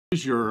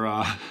Your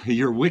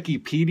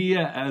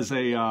Wikipedia as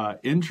a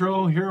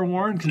intro here,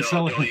 Warren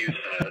Kinsella? No, don't use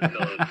that.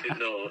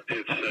 No,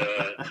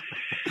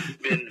 it's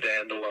been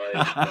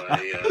vandalized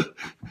by.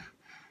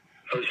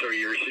 Oh, sorry,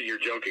 you're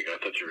joking. I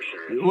thought you were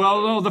serious.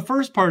 Well, no, the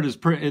first part is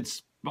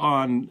it's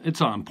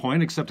on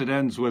point, except it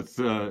ends with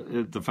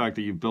the fact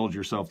that you billed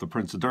yourself the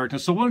Prince of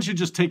Darkness. So why don't you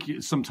just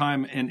take some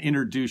time and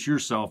introduce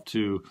yourself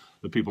to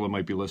the people that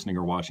might be listening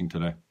or watching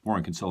today?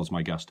 Warren Kinsella is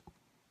my guest.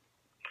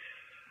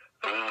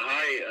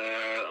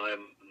 Hi, I'm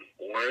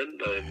Warren.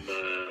 I'm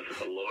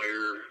a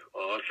lawyer,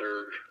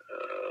 author,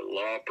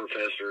 law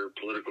professor,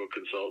 political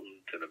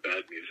consultant, and a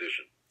bad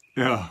musician.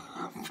 Yeah,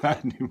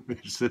 bad new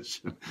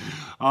musician.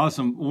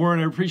 Awesome. Warren,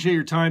 I appreciate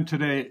your time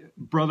today.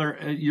 Brother,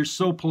 you're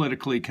so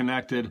politically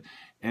connected.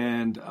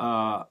 And,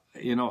 I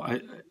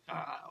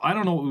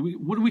don't know,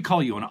 what do we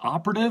call you, an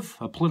operative,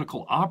 a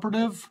political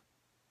operative?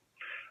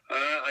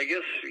 I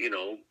guess,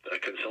 a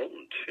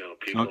consultant.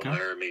 People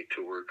hire me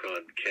to work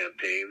on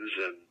campaigns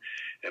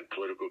and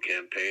political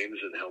campaigns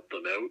and help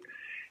them out.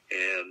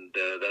 And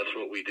that's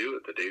what we do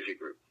at the Daisy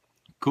Group.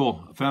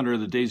 Cool. Founder of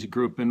the Daisy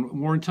Group. And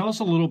Warren, tell us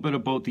a little bit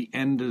about the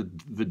end of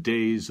the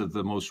days of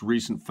the most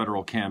recent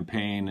federal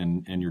campaign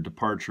and your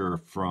departure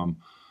from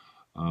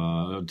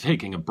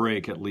taking a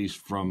break, at least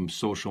from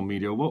social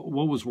media.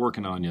 What was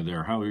working on you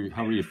there? How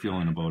are you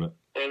feeling about it?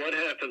 Well, what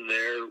happened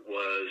there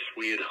was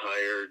we had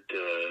hired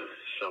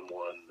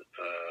someone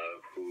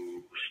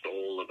who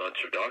stole a bunch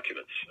of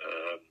documents,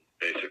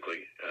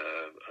 basically,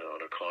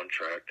 on a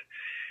contract.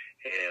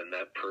 And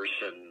that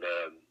person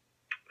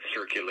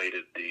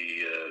circulated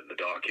the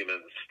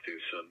documents to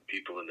some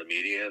people in the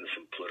media and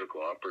some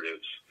political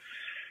operatives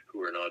who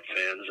were not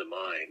fans of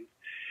mine,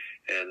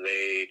 and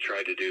they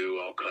tried to do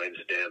all kinds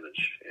of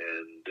damage,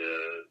 and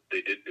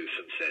they did do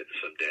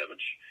some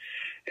damage,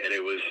 and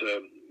it was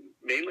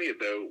mainly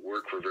about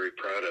work we're very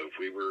proud of.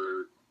 We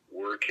were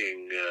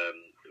working,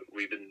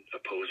 we've been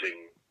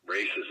opposing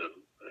racism,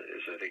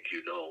 as I think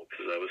you know,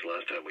 because that was the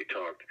last time we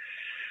talked.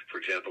 For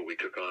example, we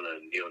took on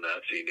a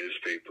neo-Nazi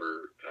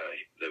newspaper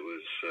that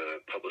was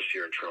published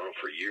here in Toronto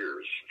for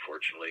years,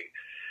 unfortunately.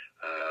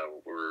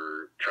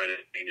 We're trying to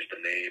change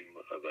the name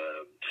of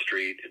a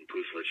street in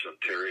Puslich,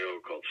 Ontario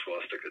called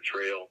Swastika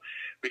Trail.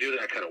 We do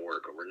that kind of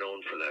work, and we're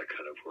known for that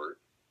kind of work.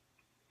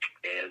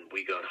 And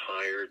we got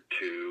hired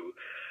to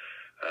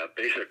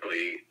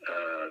basically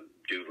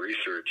do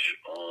research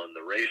on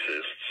the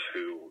racists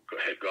who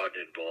had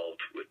gotten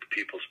involved with the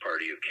People's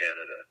Party of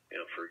Canada.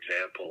 For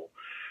example,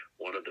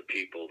 one of the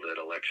people that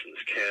Elections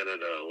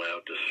Canada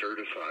allowed to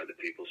certify the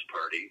People's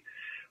Party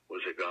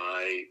was a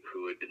guy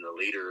who had been the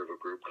leader of a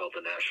group called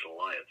the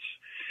National Alliance.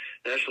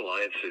 National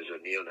Alliance is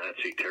a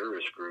neo-Nazi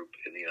terrorist group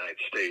in the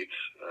United States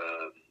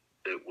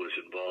that was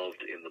involved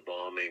in the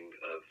bombing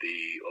of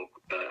the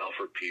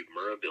Alfred P.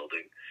 Murrah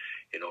building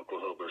in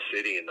Oklahoma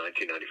City in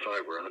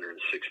 1995, where 168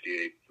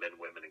 men,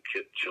 women, and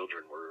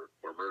children were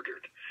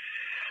murdered.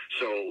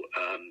 So,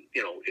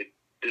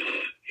 this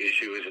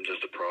issue isn't just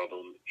a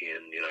problem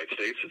in the United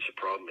States, it's a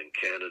problem in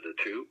Canada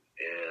too,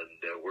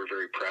 and we're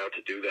very proud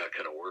to do that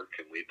kind of work,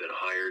 and we've been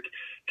hired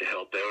to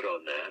help out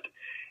on that.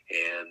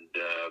 And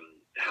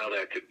how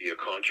that could be a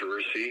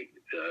controversy,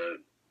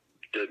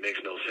 that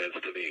makes no sense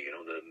to me.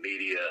 The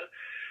media,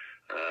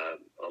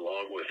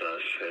 along with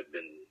us, had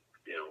been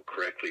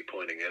correctly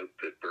pointing out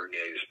that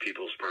Bernier's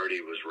People's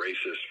Party was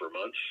racist for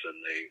months, and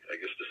they,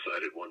 I guess,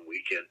 decided one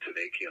weekend to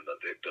make him a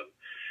victim.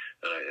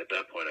 At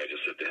that point, I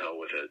just said to hell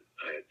with it.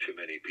 I had too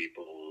many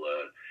people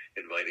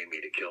inviting me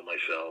to kill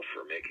myself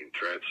or making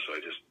threats, so I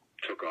just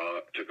took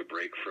a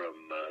break from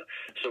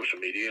social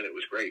media, and it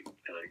was great.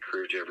 And I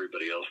encourage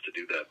everybody else to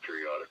do that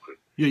periodically.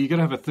 Yeah, you got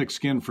to have a thick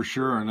skin for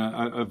sure. And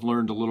I've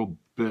learned a little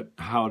bit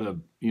how to,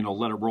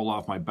 let it roll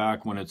off my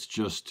back when it's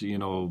just,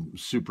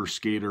 super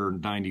skater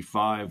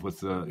 95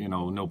 with the,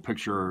 no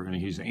picture and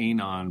he's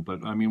anon.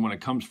 But I mean, when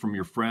it comes from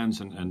your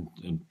friends and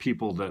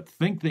people that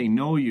think they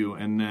know you,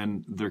 and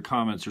then their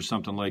comments are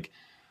something like,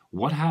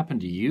 what happened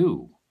to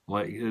you?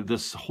 Like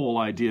this whole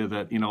idea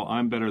that,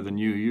 I'm better than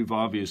you. You've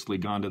obviously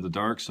gone to the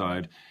dark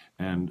side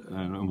and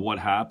what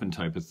happened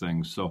type of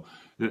thing. So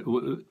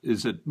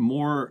is it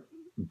more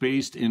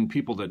based in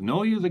people that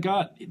know you that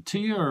got to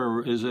you,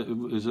 or is it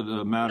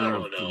a matter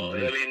of... No.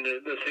 I mean,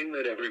 the thing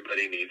that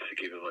everybody needs to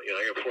keep in mind,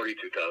 I have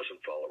 42,000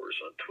 followers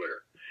on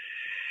Twitter,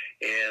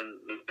 and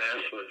the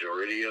vast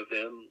majority of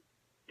them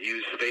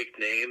use fake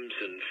names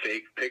and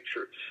fake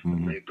pictures.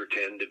 Mm-hmm. They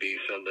pretend to be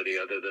somebody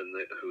other than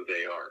who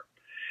they are.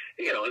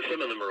 And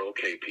some of them are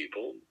okay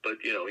people, but,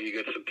 you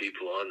get some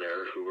people on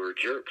there who are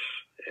jerks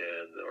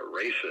or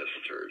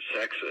racist or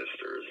sexist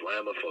or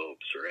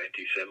Islamophobes or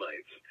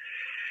anti-Semites.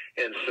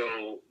 And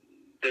so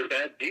they're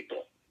bad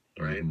people,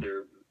 right?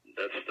 Mm-hmm.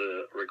 That's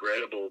the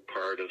regrettable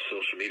part of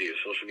social media.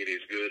 Social media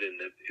is good in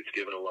that it's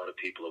given a lot of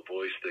people a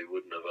voice they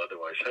wouldn't have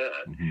otherwise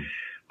had. Mm-hmm.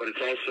 But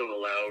it's also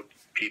allowed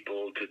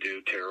people to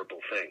do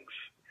terrible things.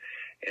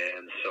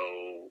 And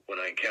so when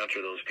I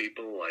encounter those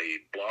people,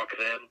 I block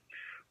them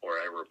or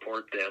I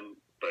report them,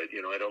 but,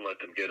 you know, I don't let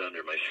them get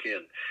under my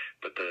skin.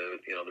 But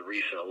the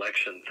recent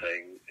election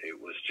thing, it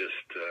was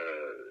just,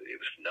 it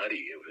was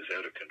nutty. It was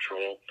out of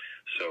control.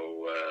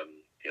 So,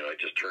 you know, I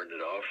just turned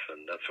it off,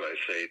 and that's why I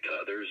say to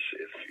others,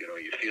 if, you know,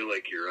 you feel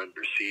like you're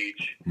under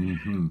siege,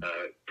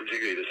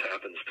 particularly this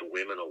happens to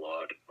women a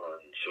lot on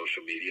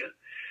social media,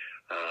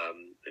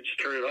 and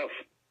just turn it off.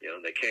 You know,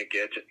 they can't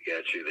get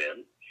you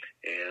then.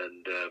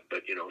 And,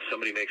 but, you know,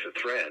 somebody makes a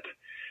threat.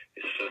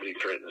 If somebody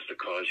threatens to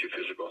cause you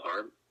physical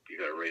harm, you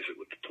got to raise it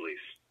with the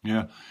police.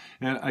 Yeah,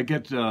 and I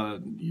get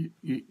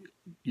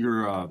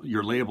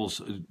your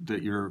labels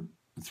that you're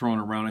throwing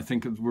around. I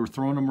think we're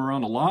throwing them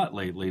around a lot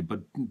lately. But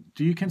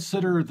do you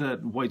consider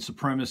that white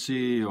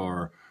supremacy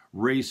or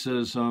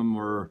racism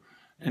or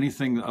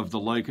anything of the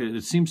like?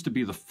 It seems to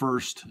be the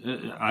first.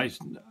 I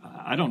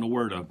don't know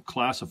where to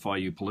classify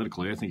you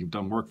politically. I think you've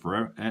done work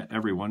for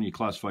everyone. You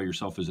classify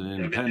yourself as an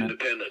independent. I'm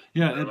independent.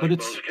 Yeah, like but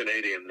it's most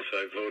Canadians.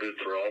 I voted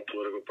for all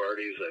political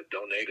parties. I've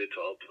donated to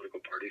all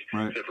political parties,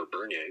 except for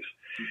Bernier's.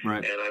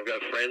 Right. And I've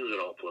got friends in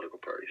all political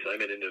parties.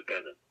 I'm an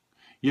independent.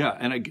 Yeah,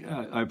 and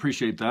I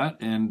appreciate that.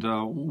 And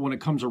when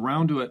it comes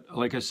around to it,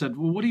 like I said,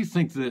 what do you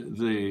think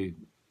if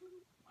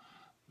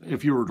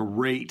you were to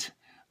rate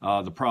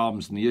the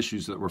problems and the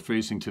issues that we're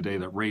facing today,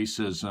 that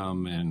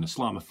racism and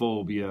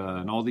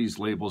Islamophobia and all these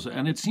labels,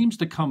 and it seems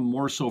to come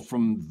more so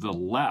from the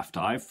left,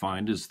 I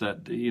find, is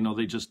that, you know,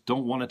 they just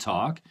don't want to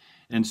talk.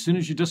 And as soon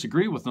as you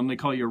disagree with them, they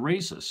call you a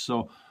racist.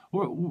 So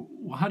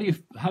how do you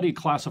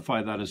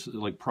classify that as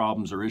like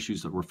problems or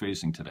issues that we're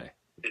facing today?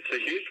 It's a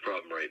huge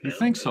problem right now. You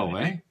think so,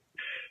 eh?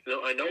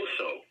 No, I know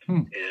so.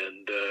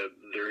 And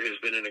there has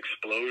been an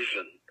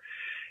explosion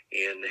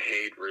in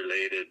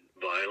hate-related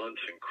violence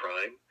and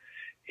crime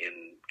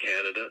in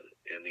Canada,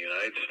 in the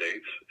United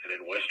States, and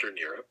in Western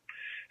Europe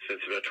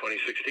since about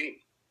 2016.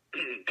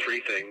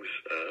 Three things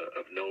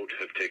of note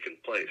have taken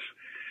place.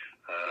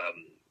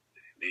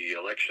 The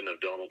election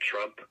of Donald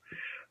Trump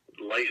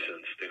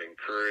licensed and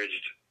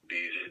encouraged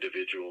these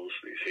individuals,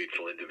 these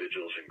hateful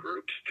individuals and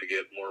groups, to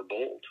get more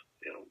bold.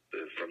 You know,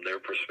 from their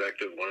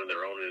perspective, one of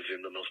their own is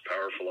in the most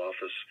powerful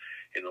office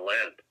in the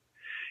land.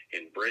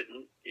 In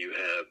Britain, you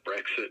have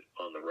Brexit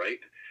on the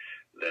right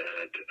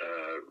that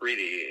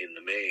really, in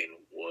the main,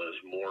 was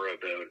more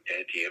about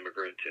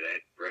anti-immigrant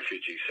and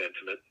refugee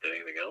sentiment than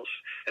anything else.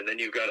 And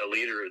then you've got a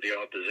leader of the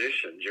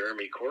opposition,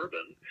 Jeremy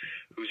Corbyn,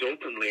 who's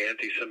openly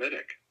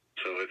anti-Semitic.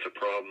 So it's a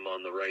problem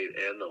on the right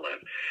and the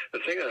left. The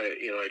thing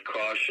I'd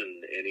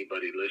caution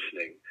anybody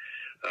listening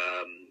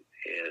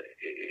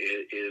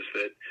is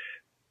that,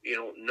 you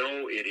know,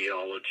 no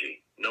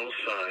ideology, no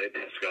side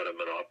has got a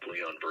monopoly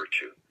on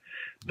virtue.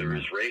 There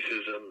is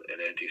racism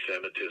and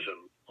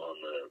anti-Semitism on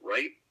the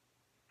right,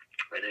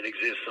 and it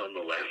exists on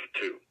the left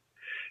too.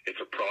 It's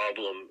a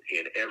problem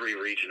in every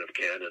region of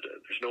Canada.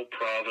 There's no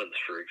province,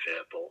 for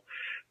example,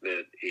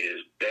 that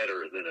is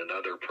better than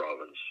another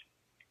province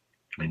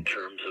in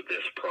terms of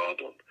this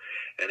problem.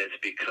 And it's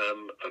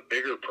become a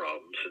bigger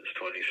problem since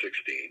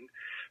 2016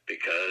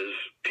 because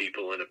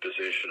people in a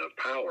position of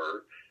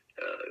power,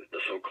 the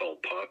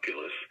so-called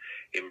populace,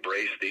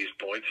 embrace these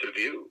points of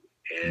view.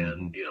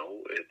 And, you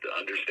know,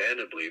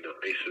 understandably, the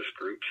racist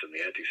groups and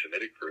the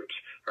anti-Semitic groups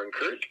are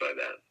encouraged by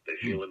that. They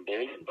feel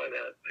emboldened by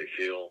that. They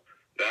feel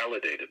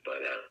validated by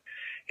that.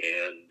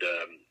 And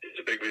it's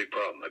a big, big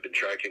problem. I've been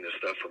tracking this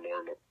stuff for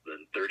more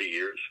than 30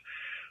 years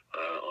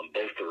on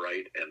both the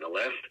right and the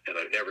left, and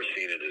I've never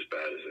seen it as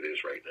bad as it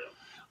is right now.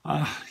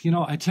 You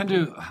know, I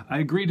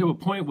agree to a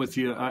point with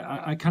you.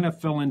 I kind of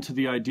fell into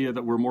the idea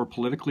that we're more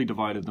politically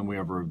divided than we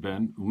ever have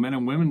been. Men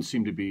and women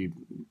seem to be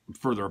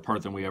further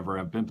apart than we ever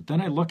have been. But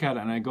then I look at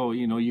it and I go,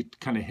 you know, you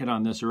kind of hit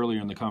on this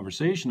earlier in the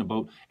conversation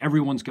about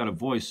everyone's got a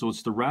voice. So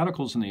it's the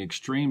radicals and the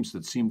extremes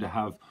that seem to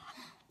have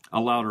a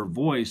louder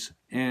voice.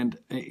 And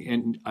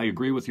I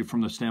agree with you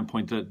from the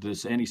standpoint that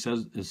this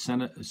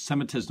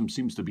anti-Semitism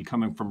seems to be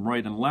coming from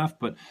right and left,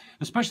 but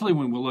especially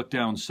when we look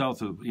down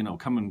south of, you know,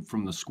 coming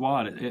from the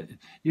squad,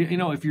 you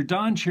know, if you're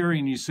Don Cherry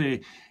and you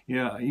say,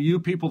 yeah, you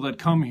people that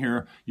come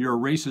here, you're a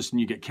racist and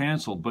you get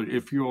canceled. But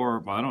if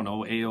you're, I don't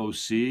know,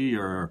 AOC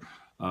or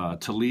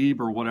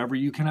Talib or whatever,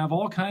 you can have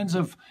all kinds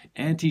of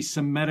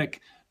anti-Semitic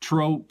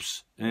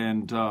tropes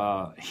and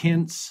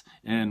hints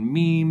and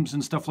memes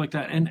and stuff like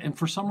that. And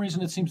for some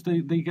reason, it seems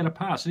they get a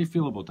pass. How do you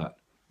feel about that?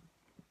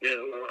 Yeah,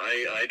 well,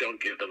 I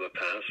don't give them a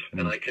pass,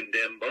 and I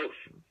condemn both.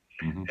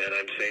 And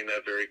I'm saying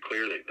that very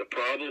clearly. The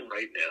problem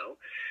right now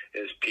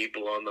is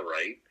people on the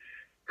right,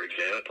 for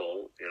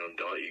example, you know,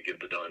 you give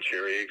the Don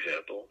Cherry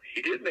example,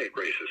 he did make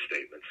racist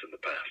statements in the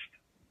past.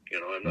 You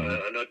know,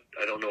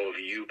 I don't know if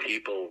you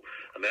people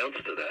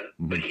amounts to that,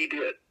 but he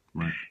did.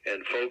 Right.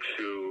 And folks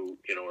who,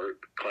 you know,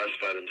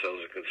 classify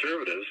themselves as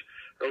conservatives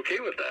are okay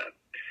with that.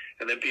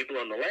 And then people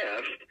on the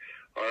left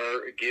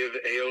give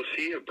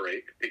AOC a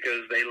break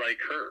because they like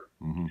her.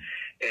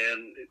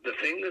 And the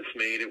thing that's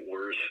made it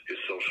worse is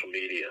social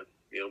media.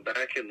 You know,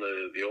 back in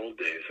the old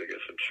days, I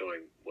guess I'm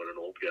showing what an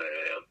old guy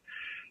I am,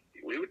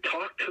 we would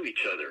talk to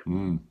each other.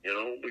 You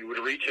know, we would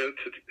reach out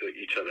to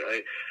each other.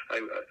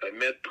 I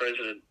met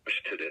President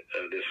Bush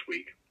this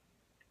week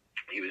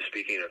he was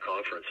speaking at a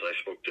conference, and I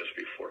spoke just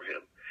before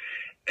him.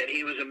 And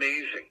he was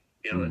amazing.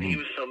 And he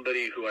was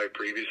somebody who I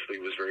previously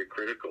was very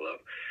critical of.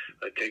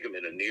 I take him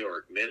in a New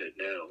York Minute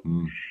now.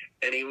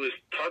 And he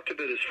talked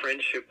about his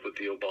friendship with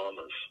the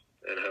Obamas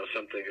and how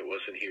something it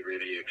wasn't he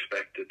really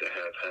expected to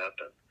have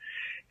happen.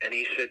 And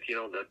he said,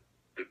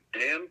 the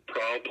damn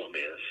problem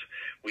is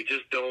we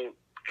just don't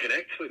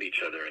connect with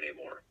each other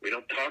anymore. We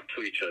don't talk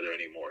to each other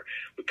anymore.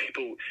 With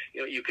people,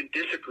 you can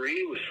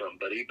disagree with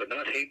somebody but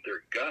not hate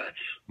their guts.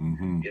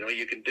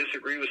 You can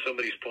disagree with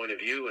somebody's point of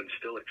view and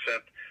still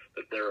accept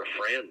that they're a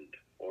friend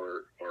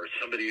or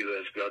somebody who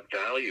has got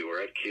value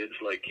or have kids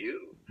like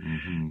you.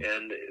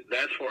 And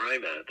that's where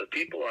I'm at. The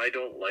people I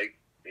don't like,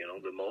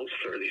 the most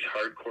are these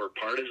hardcore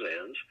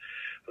partisans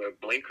who have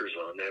blinkers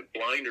on, they have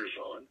blinders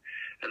on,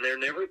 and they're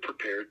never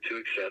prepared to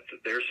accept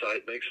that their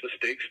side makes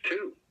mistakes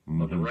too,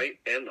 on the right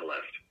and the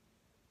left.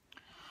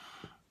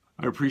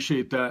 I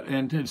appreciate that.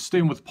 And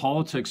staying with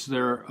politics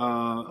there,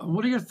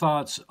 what are your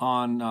thoughts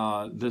on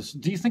this?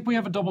 Do you think we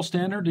have a double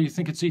standard? Do you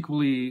think it's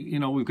equally,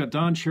 we've got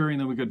Don Cherry and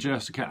then we've got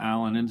Jessica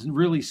Allen, and it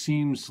really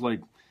seems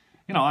like,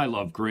 I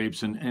love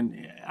Grapes,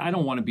 and I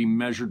don't want to be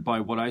measured by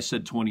what I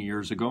said 20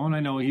 years ago. And I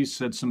know he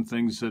said some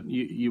things that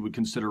you would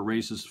consider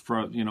racist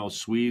for,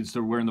 Swedes.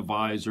 They're wearing the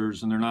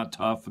visors and they're not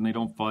tough and they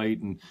don't fight.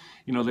 And,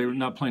 they're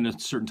not playing a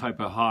certain type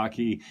of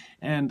hockey.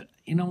 And,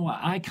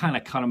 I kind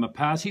of cut him a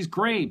pass. He's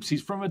Grapes.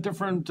 He's from a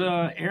different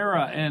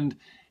era. And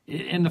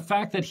the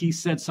fact that he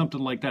said something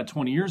like that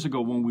 20 years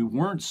ago when we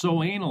weren't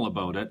so anal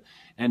about it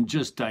and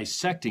just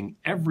dissecting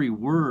every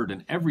word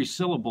and every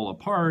syllable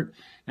apart,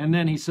 and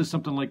then he says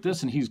something like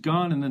this and he's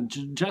gone, and then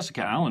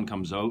Jessica Allen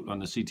comes out on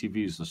the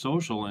CTV's The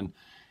Social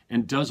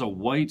and does a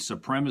white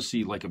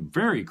supremacy, like a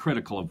very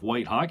critical of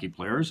white hockey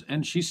players,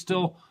 and she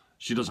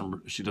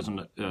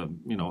doesn't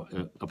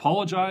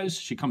apologize.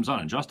 She comes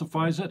on and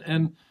justifies it,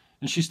 and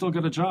she's still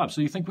got a job.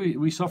 So you think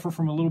we suffer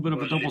from a little bit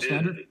of a double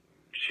standard?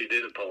 She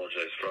did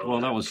apologize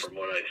from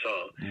what I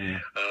saw. Yeah.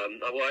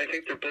 Well, I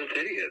think they're both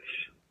idiots.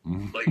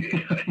 Like,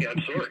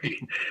 I'm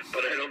sorry,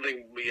 but I don't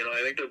think,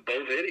 I think they're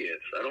both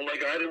idiots. I don't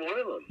like either one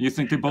of them. You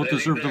think they both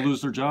deserve to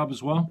lose their job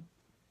as well?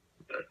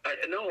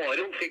 No, I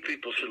don't think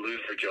people should lose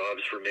their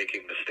jobs for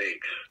making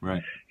mistakes.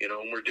 Right.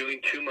 And we're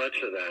doing too much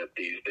of that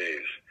these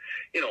days.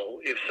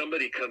 If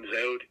somebody comes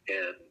out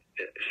and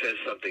says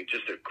something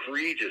just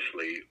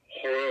egregiously,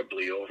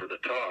 horribly over the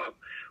top,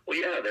 well,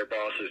 yeah, their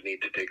bosses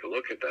need to take a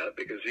look at that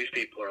because these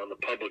people are on the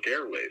public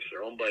airwaves.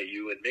 They're owned by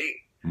you and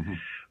me.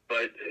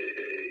 But,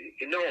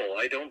 no,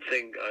 I don't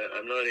think,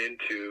 I'm not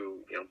into,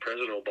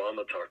 President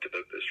Obama talked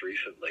about this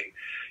recently,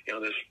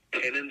 this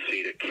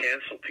tendency to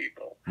cancel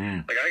people.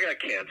 Like, I got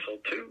canceled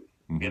too,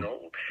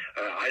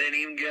 I didn't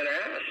even get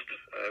asked.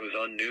 I was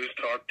on News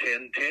Talk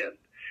 1010,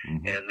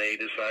 and they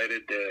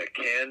decided to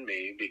can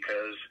me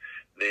because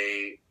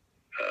they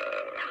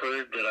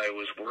heard that I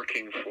was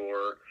working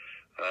for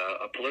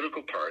a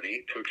political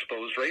party to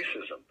expose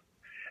racism.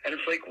 And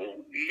it's like, well,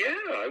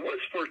 yeah, I was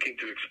working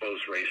to expose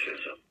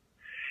racism.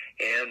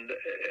 And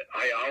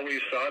I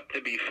always thought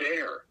to be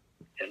fair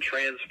and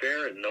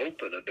transparent and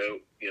open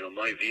about,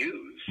 my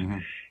views.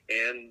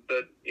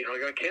 But, I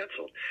got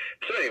canceled.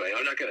 So anyway,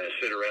 I'm not going to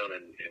sit around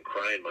and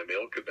cry in my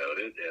milk about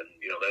it. And,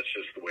 that's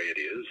just the way it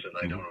is. And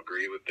I don't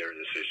agree with their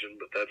decision,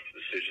 but that's the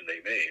decision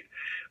they made.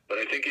 But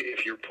I think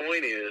if your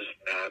point is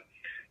that,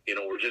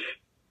 we're just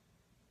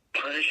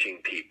punishing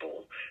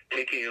people,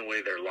 taking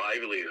away their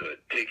livelihood,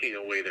 taking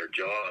away their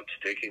jobs,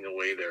 taking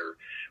away their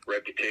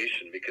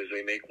reputation because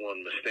they make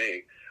one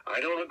mistake, I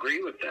don't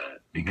agree with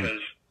that because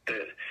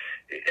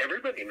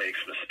everybody makes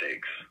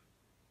mistakes.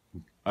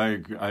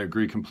 I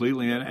agree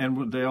completely,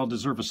 and they all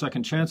deserve a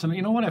second chance. And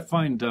you know what I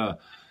find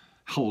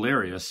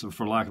hilarious,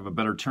 for lack of a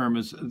better term,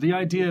 is the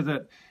idea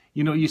that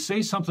you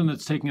say something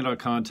that's taken it out of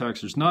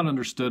context, it's not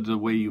understood the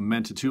way you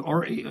meant it to,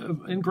 or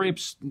in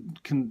Grape's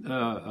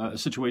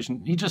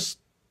situation, he just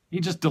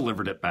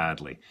delivered it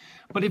badly.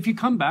 But if you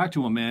come back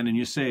to a man and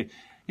you say,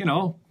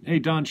 hey,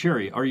 Don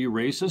Cherry, are you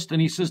racist?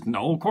 And he says,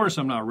 no, of course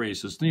I'm not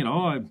racist.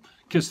 I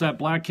kissed that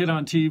black kid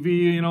on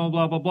TV,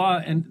 blah, blah, blah.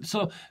 And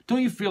so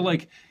don't you feel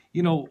like,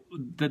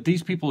 that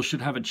these people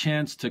should have a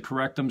chance to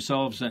correct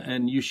themselves,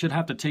 and you should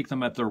have to take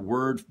them at their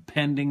word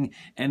pending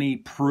any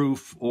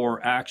proof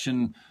or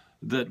action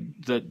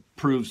that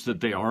proves that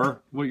they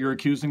are what you're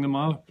accusing them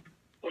of?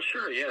 Well,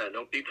 sure, yeah.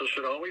 No, people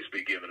should always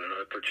be given an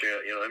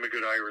opportunity. I'm a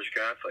good Irish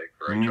Catholic,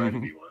 or I try to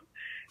be one.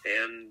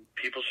 And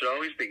people should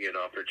always be given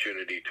an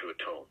opportunity to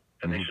atone.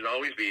 And they should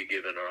always be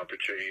given an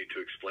opportunity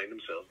to explain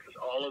themselves, because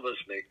all of us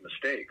make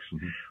mistakes.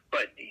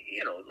 But,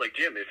 like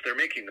Jim, if they're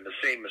making the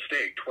same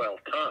mistake 12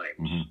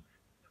 times,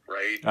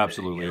 right?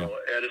 Absolutely.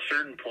 At a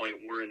certain point,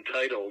 we're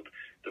entitled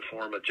to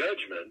form a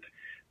judgment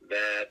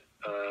that,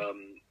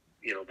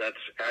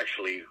 that's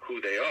actually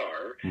who they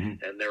are,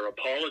 and their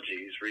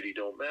apologies really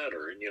don't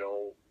matter. And,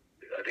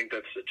 I think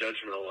that's the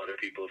judgment a lot of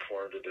people have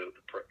formed about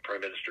Prime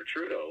Minister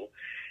Trudeau,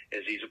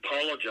 is he's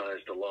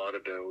apologized a lot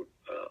about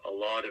a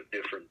lot of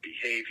different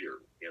behavior,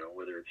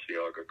 whether it's the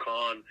Aga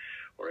Khan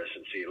or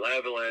SNC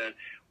Lavalin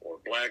or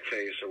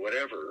blackface or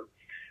whatever.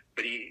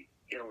 But he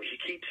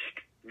keeps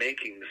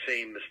making the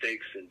same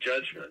mistakes in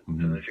judgment.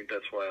 And I think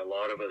that's why a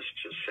lot of us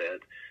just said,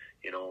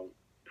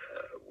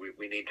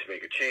 we need to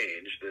make a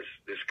change.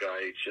 This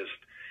guy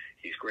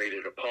he's great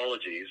at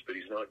apologies, but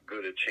he's not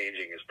good at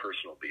changing his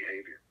personal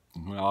behavior.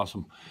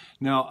 Awesome.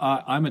 Now,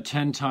 I'm a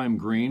 10-time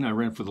Green. I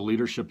ran for the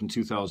leadership in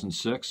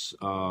 2006.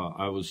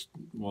 I was,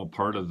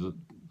 part of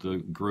the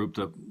group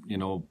that,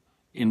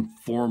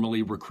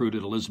 informally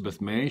recruited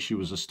Elizabeth May. She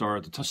was a star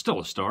at the time, still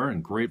a star,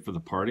 and great for the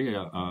party.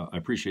 I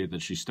appreciate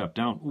that she stepped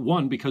down.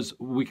 One, because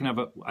we can have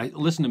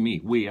listen to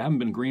me, I haven't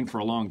been Green for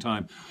a long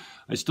time.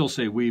 I still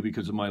say we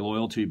because of my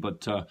loyalty,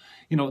 but,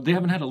 they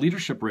haven't had a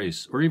leadership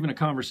race or even a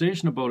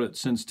conversation about it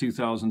since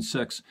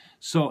 2006.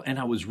 So, and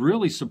I was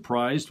really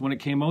surprised when it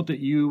came out that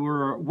you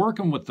were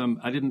working with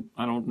them. I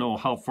don't know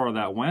how far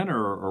that went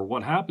or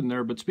what happened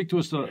there, but speak to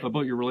us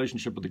about your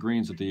relationship with the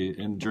Greens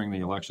during the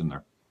election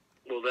there.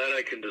 Well, that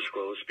I can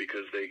disclose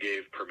because they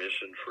gave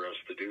permission for us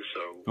to do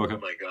so. Okay. One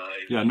of my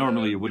guys... Yeah,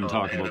 normally you wouldn't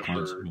talk about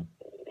clients.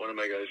 One of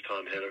my guys,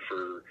 Tom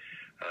Hennifer,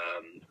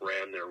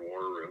 ran their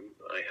war room.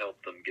 I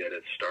helped them get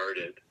it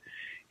started.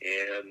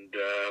 And,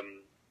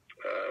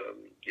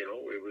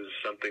 it was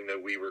something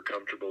that we were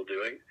comfortable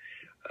doing.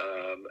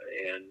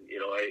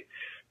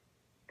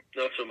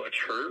 Not so much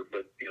her,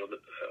 but,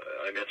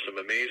 I met some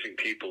amazing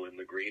people in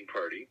the Green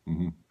Party,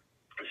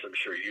 as I'm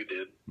sure you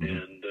did,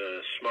 and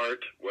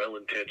smart,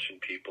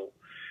 well-intentioned people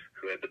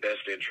who had the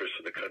best interests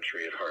of the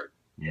country at heart.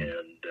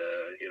 And,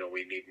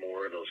 we need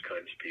more of those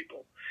kinds of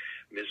people.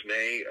 Ms.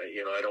 May,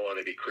 I don't want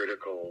to be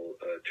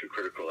too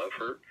critical of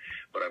her,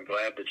 but I'm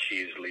glad that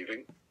she's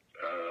leaving.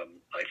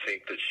 I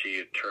think that she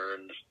had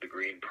turned the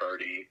Green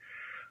Party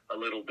a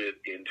little bit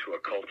into a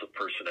cult of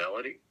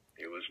personality.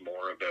 It was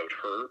more about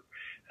her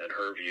and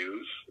her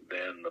views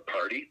than the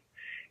party.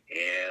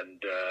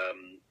 And,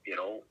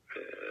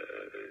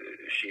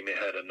 she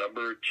had a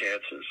number of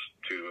chances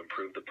to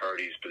improve the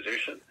party's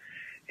position.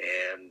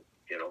 And,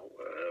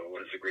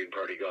 what has the Green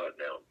Party got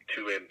now?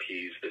 2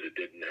 MPs that it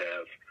didn't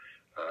have,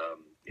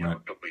 right.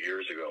 a couple of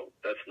years ago.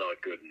 That's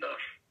not good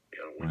enough.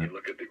 When you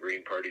look at the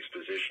Green Party's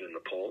position in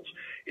the polls,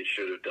 it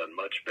should have done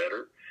much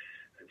better.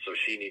 And so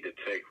she needed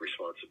to take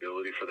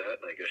responsibility for that,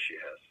 and I guess she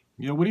has.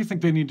 What do you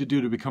think they need to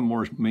do to become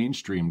more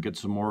mainstream, get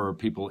some more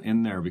people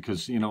in there?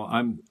 Because,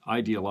 I'm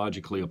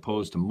ideologically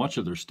opposed to much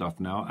of their stuff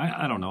now.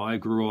 I don't know. I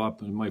grew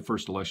up, and my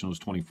first election was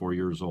 24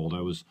 years old.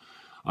 I was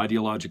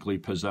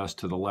ideologically possessed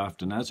to the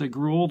left. And as I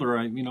grew older,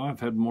 I've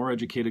had more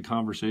educated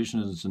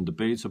conversations and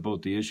debates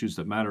about the issues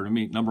that matter to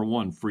me. Number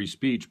one, free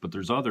speech, but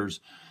there's others.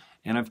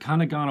 And I've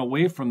kind of gone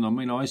away from them.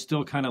 I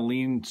still kind of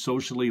lean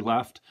socially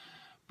left,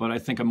 but I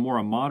think I'm more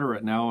a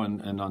moderate now.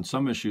 And on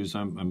some issues,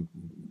 I'm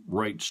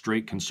right,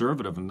 straight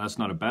conservative, and that's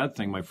not a bad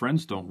thing. My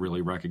friends don't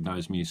really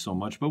recognize me so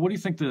much. But what do you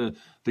think the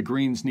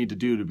Greens need to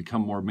do to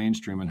become more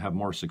mainstream and have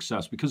more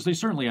success? Because they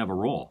certainly have a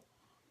role.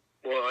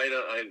 Well,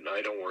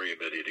 I don't worry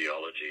about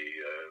ideology.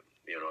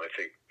 I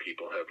think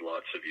people have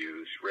lots of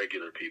views.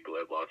 Regular people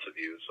have lots of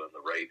views on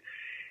the right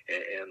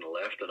and the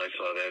left, and I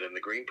saw that in the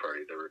Green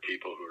Party. There were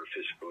people who were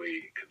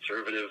fiscally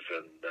conservative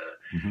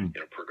and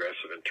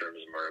progressive in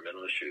terms of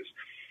environmental issues.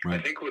 Right.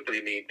 I think what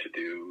they need to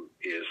do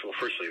is, well,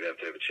 firstly, they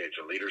have to have a change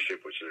in leadership,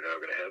 which they're now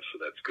going to have,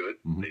 so that's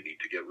good. They need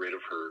to get rid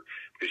of her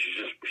because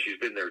she's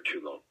been there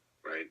too long,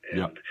 right?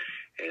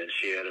 And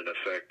she had an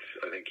effect.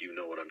 I think you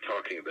know what I'm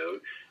talking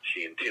about.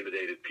 She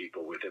intimidated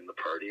people within the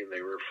party, and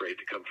they were afraid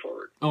to come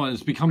forward. Oh, and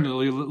it's become the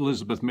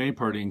Elizabeth May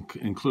party,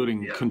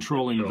 including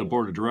controlling the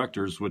board of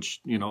directors,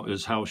 which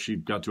is how she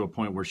got to a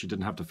point where she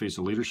didn't have to face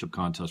a leadership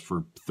contest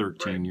for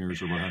 13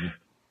 years or what have you.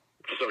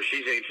 So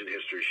she's ancient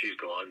history. She's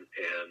gone,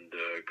 and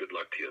good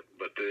luck to you.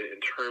 But in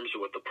terms of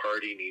what the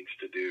party needs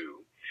to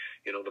do,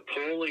 the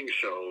polling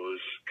shows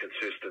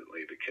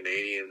consistently the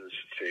Canadians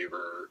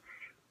favor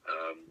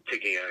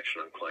taking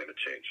action on climate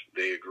change.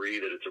 They agree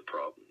that it's a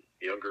problem.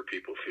 Younger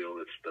people feel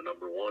it's the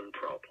number one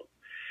problem,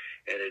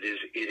 and it is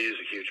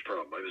a huge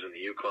problem. I was in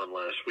the Yukon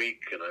last week,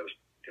 and I was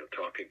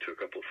talking to a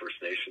couple of First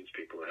Nations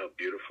people and how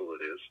beautiful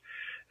it is.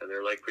 And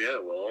they're like,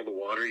 all the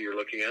water you're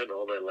looking at,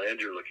 all that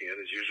land you're looking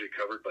at is usually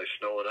covered by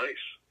snow and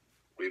ice.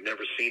 We've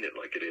never seen it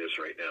like it is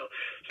right now.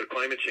 So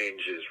climate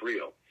change is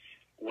real.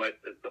 What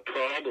the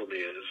problem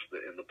is,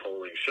 and the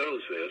polling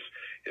shows this,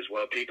 is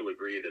while people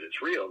agree that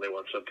it's real, they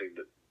want something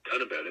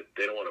done about it,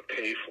 they don't want to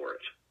pay for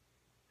it.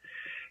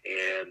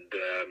 And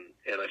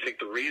I think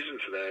the reason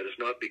for that is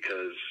not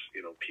because,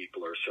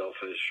 people are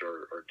selfish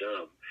or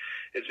dumb.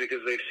 It's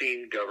because they've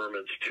seen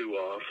governments too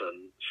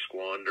often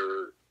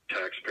squander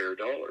taxpayer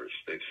dollars.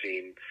 They've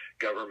seen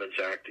governments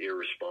act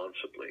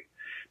irresponsibly.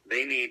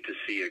 They need to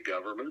see a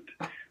government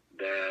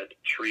that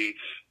treats,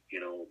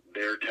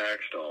 their tax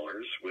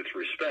dollars with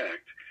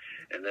respect.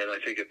 And then I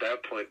think at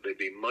that point they'd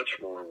be much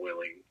more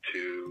willing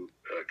to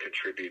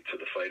contribute to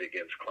the fight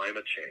against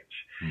climate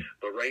change.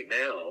 But right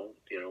now,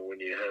 when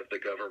you have the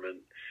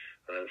government,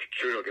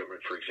 Trudeau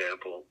government, for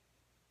example,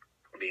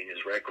 being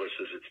as reckless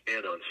as it's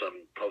been on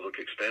some public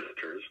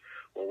expenditures,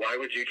 well, why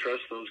would you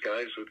trust those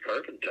guys with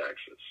carbon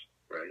taxes,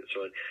 right?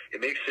 So it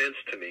makes sense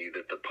to me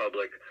that the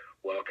public,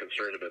 while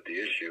concerned about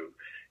the issue,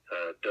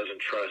 doesn't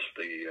trust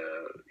the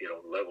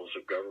levels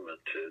of government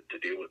to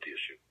deal with the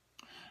issue.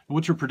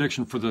 What's your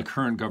prediction for the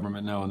current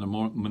government now in the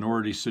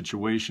minority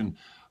situation?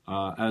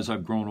 As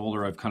I've grown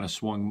older, I've kind of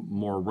swung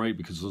more right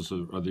because those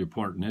are the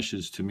important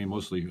issues to me,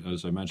 mostly,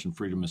 as I mentioned,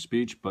 freedom of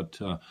speech. But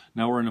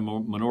now we're in a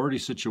minority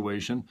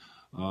situation.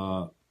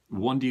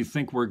 One, do you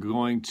think we're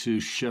going to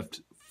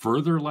shift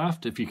further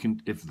left,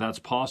 if that's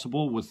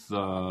possible, with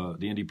the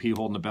NDP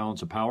holding the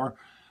balance of power?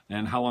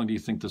 And how long do you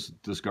think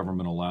this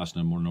government will last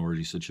in a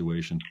minority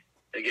situation?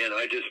 Again,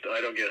 I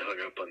don't get hung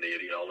up on the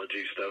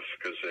ideology stuff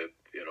because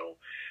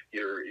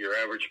your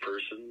average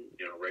person,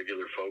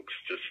 regular folks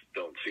just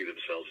don't see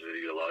themselves as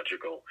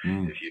ideological.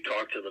 If you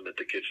talk to them at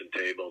the kitchen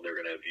table, they're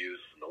going to have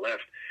views on the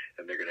left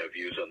and they're going to have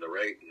views on the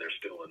right, and they're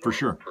still a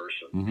normal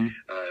person.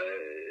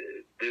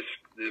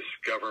 This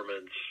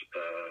government's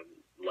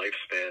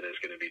lifespan is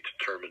going to be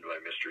determined by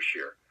Mr.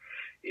 Scheer.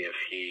 If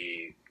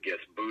he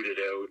gets booted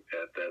out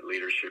at that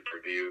leadership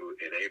review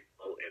in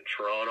April in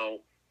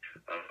Toronto,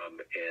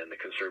 and the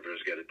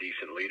Conservatives get a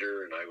decent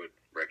leader, and I would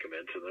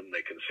recommend to them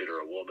they consider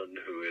a woman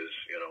who is,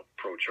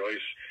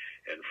 pro-choice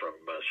and from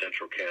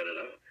Central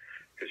Canada,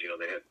 because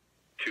they had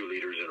two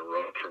leaders in a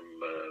row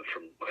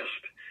from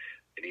West.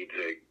 They need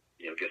to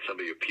get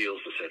somebody who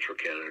appeals to Central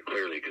Canada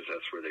clearly, because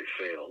that's where they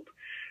failed.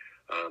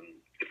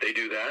 If they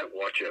do that,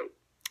 watch out.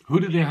 Who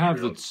do they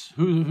have that's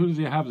who do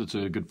they have that's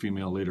a good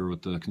female leader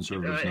with the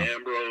Conservatives now?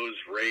 Ambrose,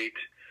 Raitt,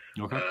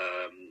 okay.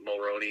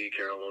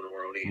 Carolyn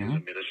Mulroney is a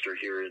minister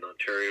here in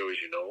Ontario, as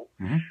you know.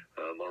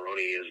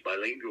 Mulroney is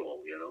bilingual,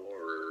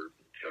 or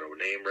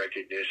name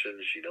recognition.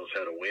 She knows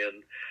how to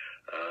win.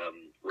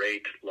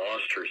 Raitt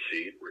lost her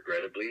seat,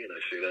 regrettably, and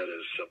I say that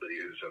as somebody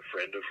who's a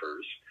friend of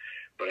hers,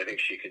 but I think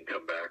she can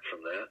come back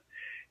from that.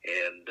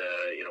 And,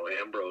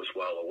 Ambrose,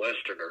 while a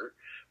Westerner,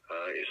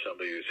 is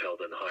somebody who's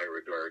held in high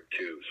regard,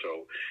 too.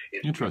 So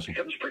it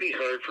becomes pretty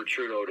hard for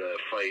Trudeau to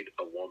fight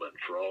a woman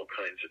for all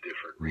kinds of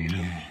different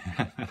reasons.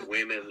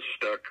 Women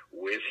stuck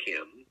with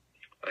him,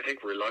 I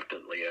think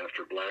reluctantly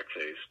after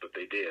blackface, but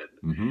they did.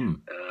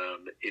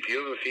 If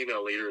you have a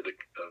female leader of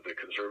the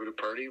Conservative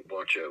Party,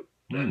 watch out.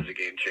 That is a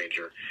game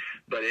changer.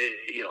 But,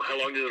 how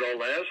long did it all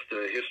last?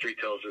 History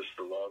tells us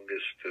the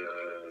longest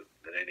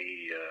that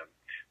any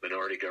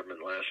minority government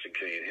lasts in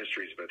Canadian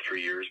history is about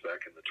 3 years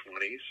back in the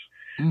 1920s.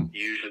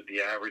 Usually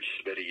the average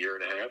is about a year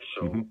and a half.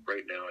 So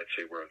right now I'd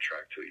say we're on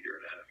track to a year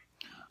and a half.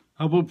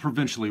 How about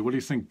provincially? What do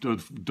you think?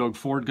 Doug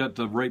Ford got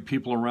the right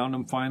people around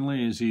him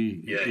finally?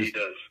 Yeah, he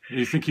does.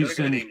 You think he's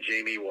got a guy named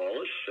Jamie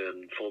Wallace,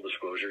 and full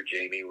disclosure,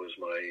 Jamie was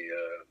my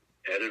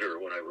editor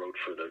when I wrote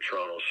for the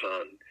Toronto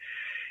Sun,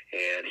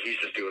 and he's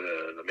just doing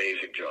an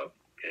amazing job.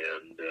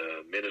 And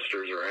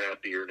ministers are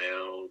happier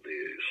now. The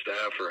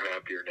staff are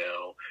happier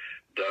now.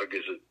 Doug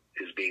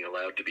is being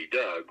allowed to be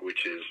Doug,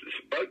 which is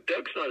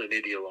Doug's not an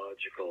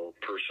ideological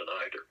person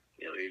either.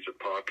 He's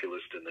a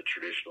populist in the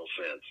traditional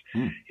sense.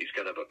 He's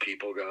kind of a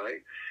people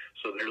guy.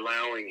 So they're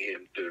allowing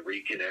him to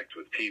reconnect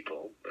with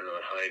people. They're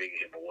not hiding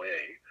him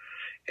away.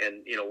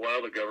 And,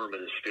 while the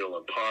government is still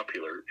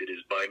unpopular, it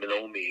is by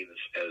no means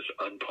as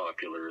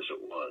unpopular as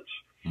it was.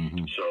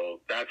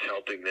 So that's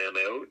helping them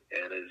out.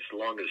 And as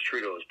long as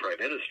Trudeau is Prime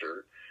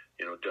Minister,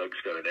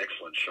 Doug's got an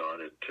excellent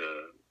shot at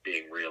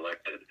being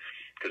reelected,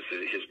 because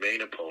his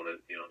main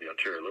opponent, the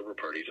Ontario Liberal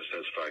Party, just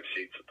has 5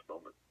 seats at the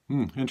moment.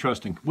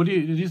 Interesting. What do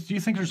you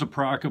think there's a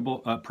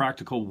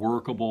practical,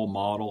 workable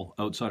model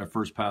outside of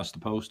first past the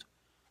post?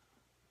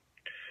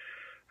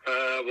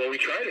 Well, we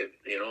tried it.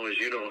 As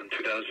you know, in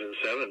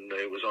 2007,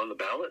 it was on the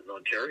ballot in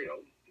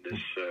Ontario, this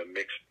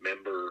mixed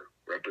member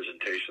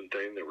representation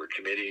thing. There were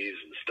committees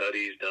and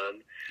studies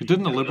done.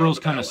 Didn't the Liberals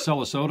kind of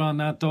sell us out on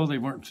that, though? They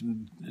weren't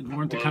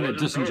they kind of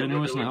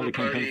disingenuous in how they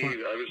campaigned for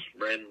it? I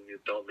ran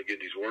Dalton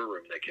McGuinty's War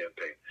Room, that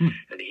campaign,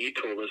 and he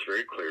told us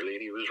very clearly,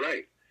 and he was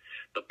right.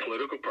 The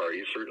political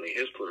party, certainly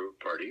his political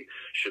party,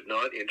 should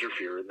not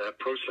interfere in that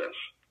process.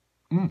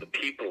 The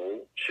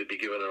people should be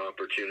given an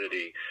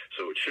opportunity,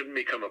 so it shouldn't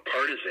become a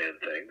partisan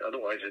thing.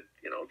 Otherwise, it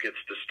gets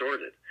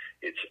distorted.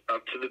 It's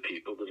up to the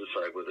people to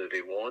decide whether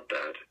they want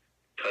that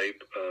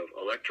type of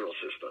electoral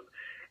system,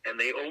 and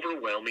they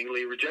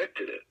overwhelmingly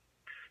rejected it.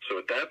 So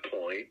at that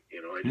point,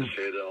 I just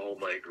say to all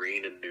my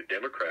Green and New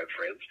Democrat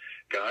friends,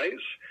 guys,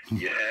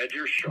 you had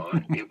your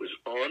shot. It was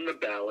on the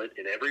ballot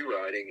in every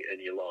riding, and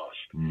you lost.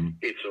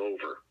 It's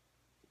over.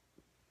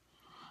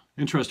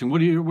 Interesting.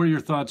 What are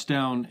your thoughts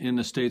down in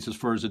the States as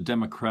far as a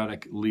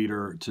Democratic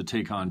leader to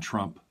take on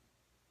Trump?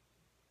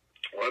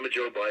 Well, I'm a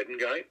Joe Biden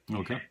guy.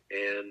 Okay.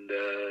 And,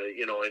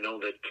 I know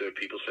that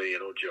people say,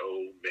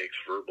 Joe makes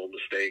verbal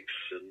mistakes,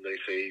 and they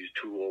say he's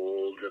too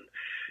old, and,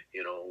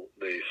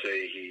 they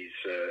say he's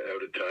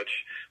out of touch.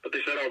 But they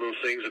said all those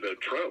things about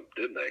Trump,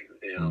 didn't they?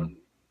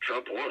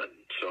 Trump won.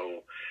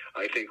 So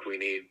I think we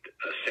need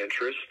a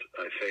centrist.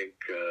 I think,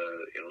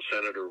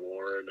 Senator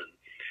Warren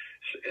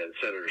and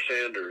Senator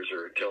Sanders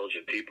are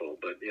intelligent people.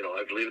 But,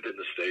 I've lived in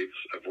the States.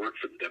 I've worked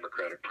for the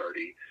Democratic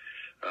Party.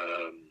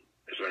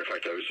 As a matter of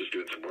fact, I was just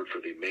doing some work for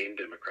the Maine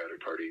Democratic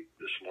Party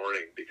this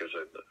morning because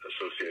I'm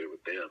associated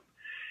with them.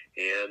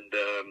 And,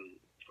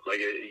 the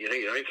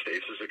United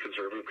States is a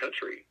conservative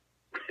country.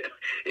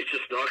 It's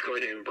just not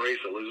going to embrace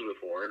Elizabeth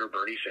Warren or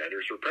Bernie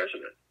Sanders for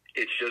president.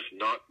 It's just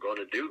not going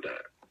to do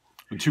that.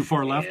 And too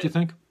far left, you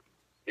think?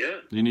 Yeah.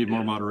 You need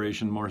more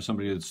moderation, more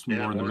somebody that's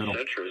more in the middle.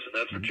 Centrist, and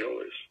that's what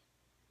Joe is.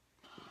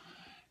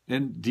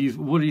 And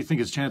what do you think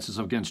his chances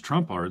against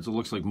Trump are? It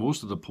looks like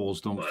most of the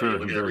polls don't fare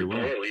him very well.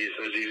 He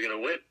says he's going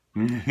to win.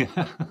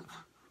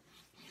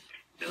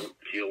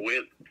 He'll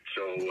win.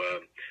 So,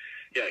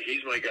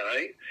 he's my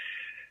guy.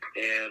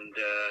 And,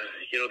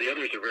 the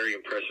others are very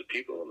impressive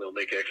people, and they'll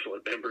make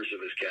excellent members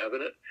of his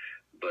cabinet.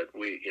 But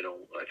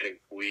I think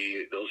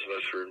those of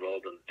us who are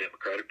involved in the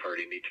Democratic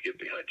Party need to get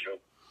behind Joe.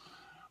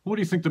 What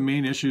do you think the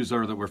main issues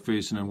are that we're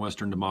facing in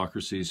Western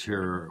democracies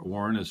here,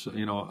 Warren? Is,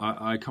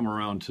 I come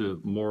around to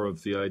more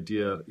of the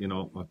idea,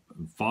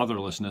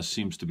 fatherlessness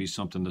seems to be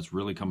something that's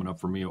really coming up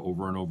for me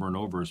over and over and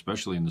over,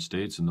 especially in the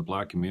States and the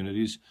Black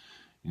communities.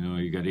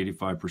 You got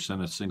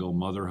 85% of single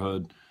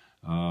motherhood.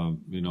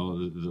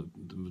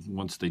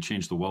 Once they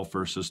changed the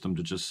welfare system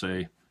to just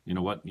say, you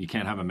know what, you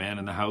can't have a man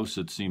in the house,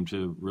 it seemed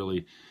to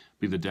really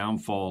be the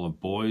downfall of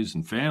boys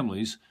and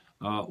families.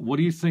 What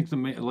do you think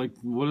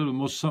what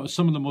are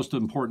some of the most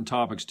important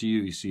topics to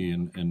you see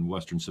in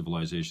Western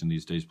civilization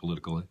these days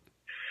politically?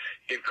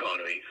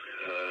 Economy.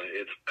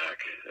 It's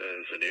back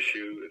as an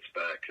issue. It's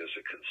back as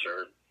a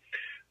concern.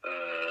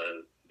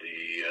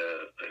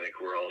 I think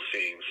we're all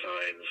seeing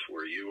signs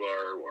where you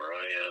are, where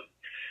I am,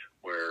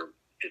 where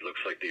it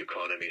looks like the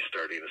economy is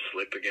starting to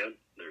slip again.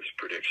 There's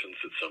predictions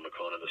that some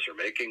economists are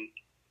making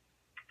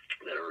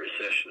that a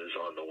recession is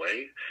on the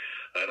way.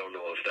 I don't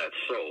know if that's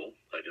so.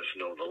 I just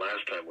know the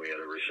last time we had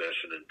a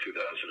recession in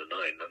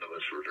 2009, none of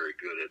us were very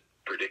good at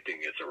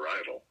predicting its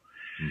arrival.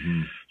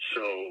 Mm-hmm.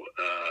 So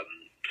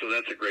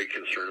that's a great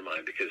concern of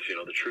mine because,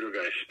 the Trudeau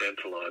guy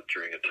spent a lot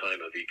during a time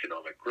of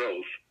economic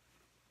growth.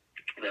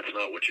 That's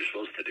not what you're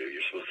supposed to do.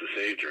 You're supposed to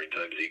save during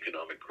times of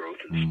economic growth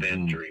and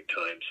spend during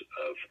times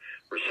of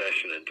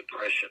recession and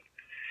depression.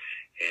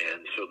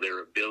 And so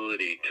their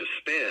ability to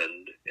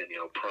spend and,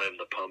 prime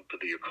the pump of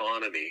the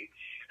economy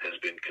has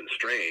been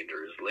constrained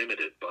or is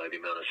limited by the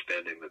amount of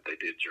spending that they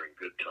did during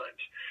good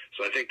times.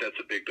 So I think that's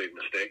a big, big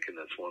mistake, and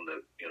that's one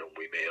that,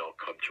 we may all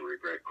come to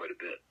regret quite a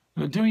bit.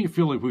 Don't you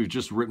feel like we've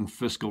just written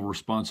fiscal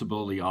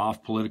responsibility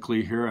off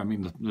politically here? I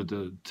mean,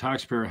 the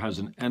taxpayer has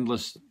an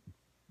endless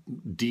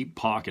deep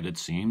pocket, it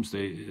seems.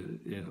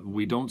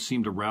 We don't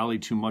seem to rally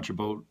too much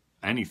about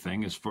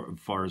anything as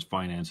far as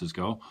finances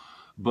go.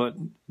 But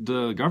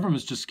the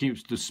government just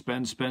keeps to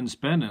spend.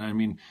 And I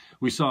mean,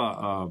 we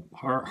saw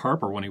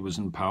Harper when he was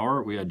in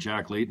power. We had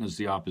Jack Layton as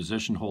the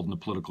opposition holding the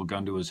political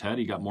gun to his head.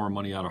 He got more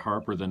money out of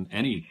Harper than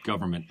any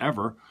government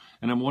ever.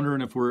 And I'm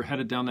wondering if we're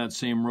headed down that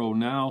same road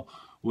now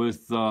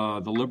with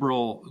the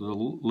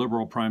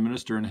liberal prime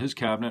minister and his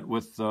cabinet,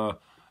 with the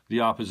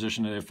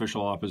opposition, the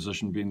official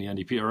opposition being the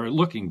NDP, or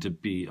looking to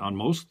be on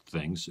most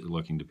things,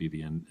 looking to be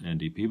the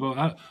NDP.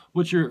 But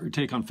what's your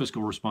take on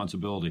fiscal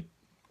responsibility?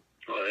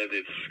 Well,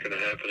 it's going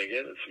to happen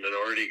again. It's a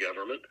minority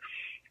government,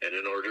 and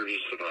in order to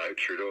survive,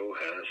 Trudeau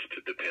has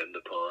to depend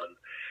upon,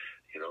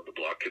 the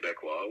Bloc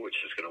Québécois, which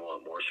is going to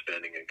want more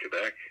spending in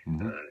Quebec.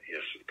 Mm-hmm. He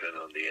has to depend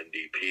on the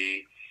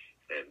NDP,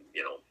 and,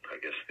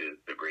 I guess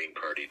the Green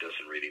Party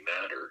doesn't really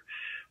matter.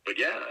 But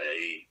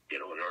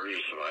in order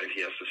to survive,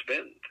 he has to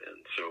spend.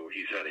 And so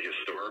he's had a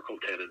historical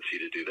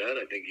tendency to do that.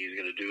 I think he's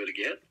going to do it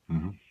again.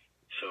 Mm-hmm.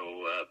 So,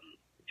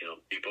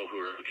 people who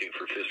are looking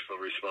for fiscal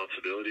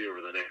responsibility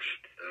over the next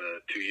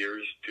 2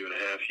 years,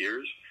 2.5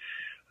 years,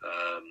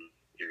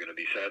 you're going to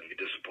be sadly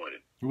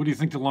disappointed. What do you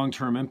think the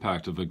long-term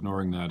impact of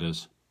ignoring that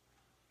is?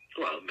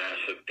 Well,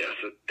 massive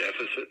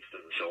deficits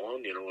and so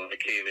on. When I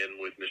came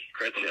in with Mr.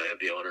 Chretien, I had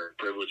the honor and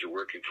privilege of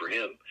working for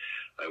him.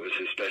 I was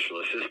his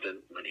special assistant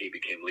when he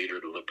became leader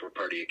of the Liberal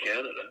Party of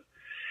Canada.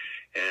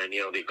 And,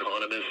 The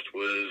Economist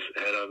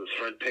had on its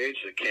front page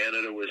that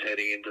Canada was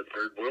heading into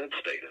third world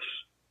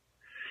status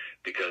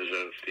because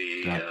of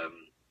the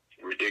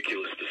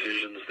ridiculous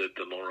decisions that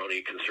the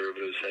Mulroney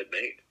Conservatives had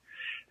made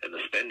and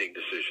the spending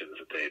decisions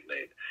that they had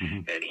made.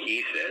 Mm-hmm. And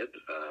he said,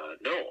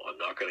 no, I'm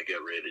not going to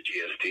get rid of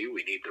GST.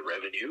 We need the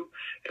revenue,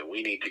 and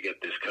we need to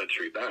get this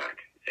country back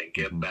and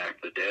get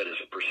back the debt as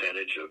a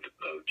percentage of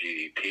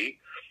GDP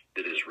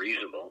that is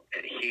reasonable.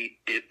 And he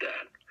did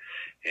that.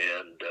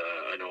 And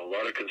I know a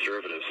lot of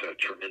Conservatives have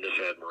tremendous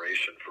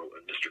admiration for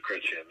what Mr.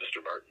 Chretien and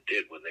Mr. Martin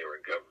did when they were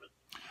in government.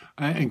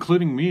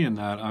 Including me in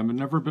that. I've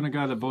never been a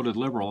guy that voted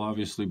Liberal,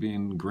 obviously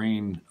being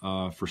Green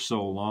for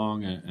so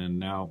long, and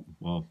now,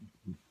 well,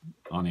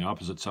 on the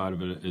opposite side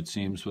of it, it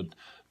seems. But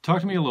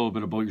talk to me a little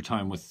bit about your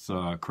time with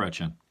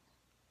Chretien.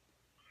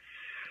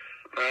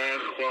 Well,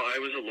 I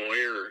was a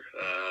lawyer.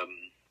 I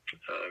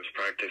was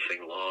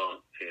practicing law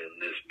in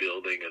this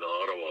building in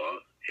Ottawa,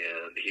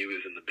 and he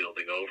was in the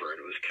building over, and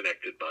it was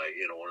connected by,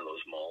 one of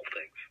those mall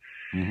things.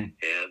 Mm-hmm.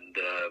 And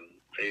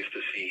I used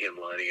to see him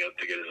lining up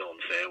to get his own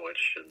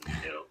sandwich, and,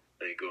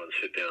 he'd go and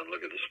sit down and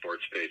look at the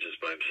sports pages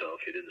by himself.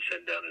 He didn't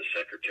send down his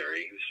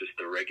secretary. He was just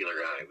a regular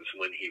guy. It was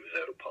when he was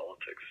out of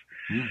politics.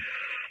 Mm.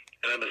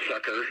 And I'm a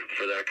sucker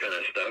for that kind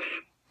of stuff.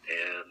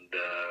 And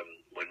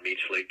when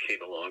Meech Lake came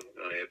along,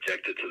 I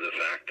objected to the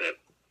fact that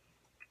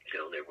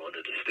They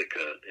wanted to stick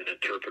an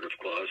interpretive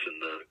clause in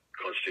the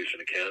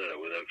Constitution of Canada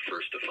without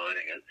first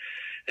defining it.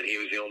 And he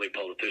was the only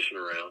politician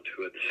around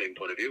who had the same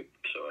point of view.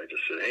 So I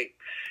just said, hey,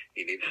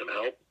 you need some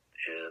help.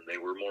 And they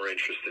were more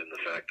interested in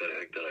the fact that I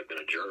think that I've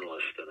been a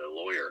journalist than a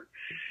lawyer.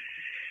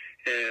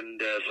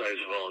 And so I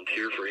was a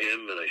volunteer for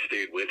him, and I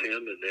stayed with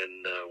him. And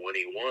then when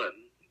he won,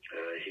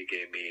 he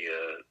gave me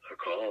a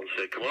call and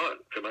said, come on,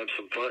 come have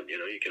some fun.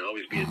 You can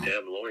always be a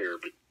damn lawyer,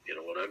 but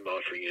what I'm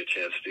offering you a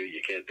chance to do,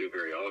 you can't do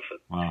very often.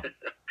 Wow.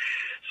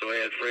 So I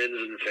had friends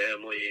and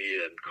family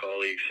and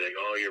colleagues saying,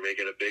 oh, you're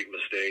making a big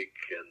mistake,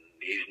 and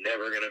he's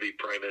never going to be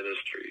prime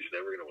minister. He's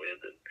never going to win.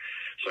 And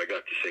so I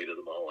got to say to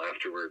them all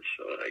afterwards,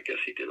 I guess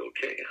he did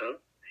okay, huh?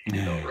 He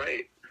did all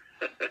right.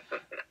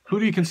 Who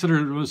do you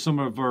consider some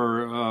of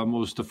our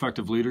most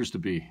effective leaders to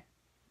be?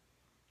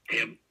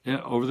 Him.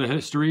 Yeah, over the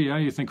history, yeah,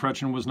 you think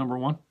Chretien was number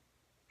one?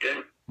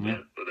 Yeah, without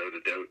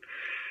a doubt.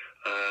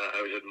 I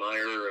was an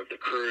admirer of the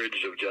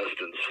courage of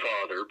Justin's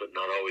father, but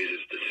not always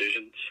his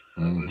decisions.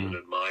 I was an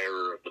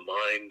admirer of the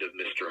mind of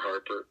Mr.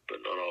 Harper,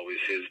 but not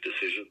always his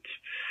decisions.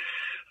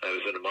 I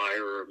was an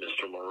admirer of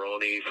Mr.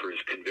 Mulroney for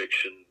his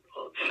conviction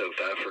on South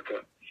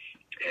Africa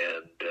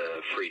and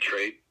free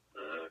trade,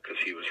 because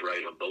he was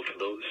right on both of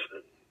those.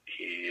 And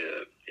he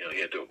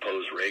had to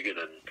oppose Reagan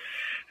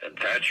and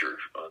Thatcher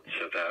on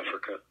South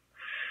Africa.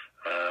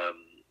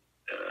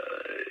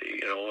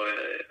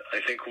 I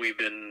think we've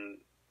been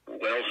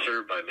well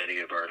served by many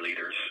of our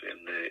leaders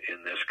in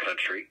this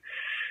country.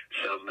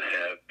 Some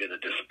have been a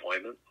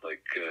disappointment,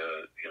 like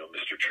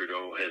Mr.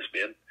 Trudeau has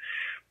been.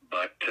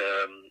 But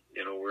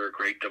we're a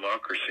great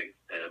democracy,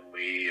 and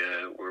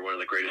we're one of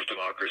the greatest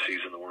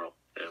democracies in the world.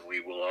 And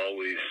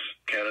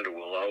Canada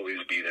will always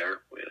be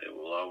there. It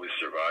will always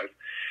survive,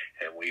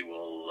 and we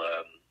will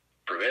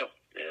prevail.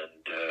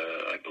 And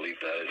I believe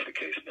that is the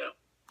case now.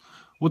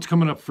 What's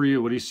coming up for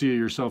you? What do you see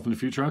yourself in the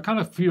future? I've got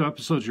a few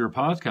episodes of your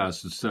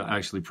podcast. It's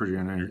actually pretty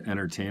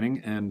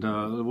entertaining. And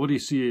what do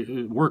you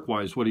see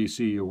work-wise? What do you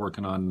see you're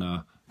working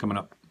on coming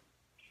up?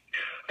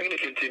 I'm going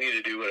to continue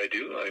to do what I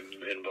do. I'm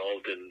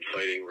involved in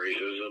fighting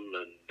racism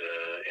and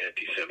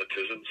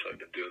anti-Semitism, so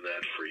I've been doing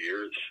that for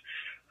years.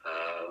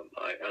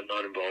 I'm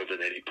not involved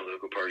in any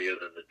political party other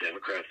than the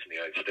Democrats in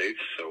the United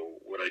States. So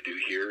what I do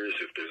here is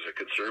if there's a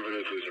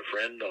conservative who's a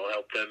friend, I'll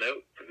help them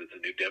out. If it's a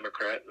new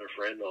Democrat and a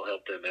friend, I'll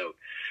help them out.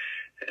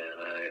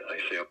 And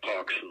I say a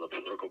pox in the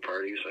political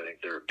parties. I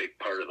think they're a big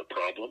part of the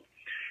problem.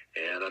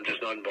 And I'm just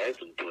not involved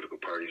in political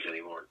parties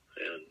anymore.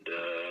 And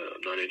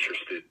I'm not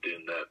interested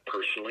in that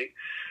personally.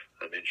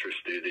 I'm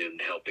interested in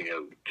helping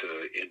out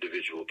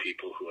individual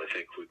people who I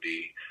think would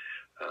be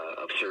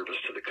of service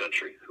to the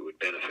country, who would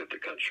benefit the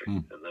country.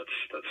 And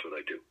that's what I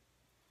do.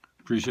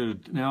 Appreciate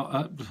it.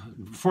 Now,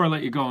 before I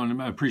let you go,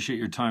 and I appreciate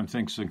your time.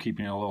 Thanks for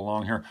keeping it a little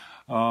long here.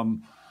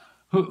 Who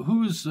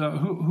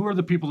are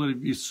the people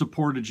that have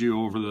supported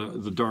you over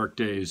the dark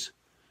days?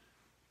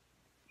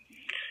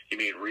 You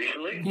mean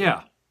recently?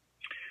 Yeah.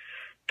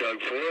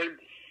 Doug Ford,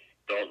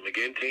 Dalton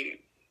McGuinty,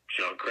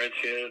 John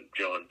Chretien,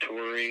 John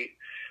Tory.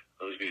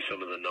 Those would be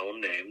some of the known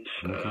names.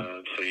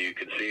 Okay. So you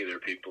can see there are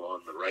people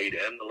on the right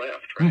and the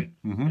left, right?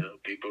 Mm-hmm.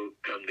 People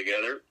come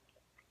together,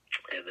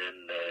 and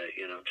then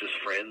just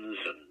friends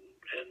and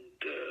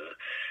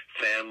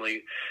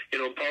family. In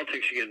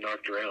politics, you get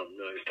knocked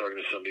around. I was talking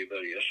to somebody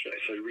about it yesterday. I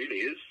said, it really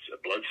is a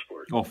blood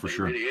sport. Oh, for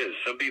sure. It really is.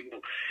 Some people,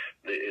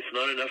 it's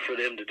not enough for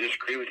them to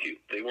disagree with you.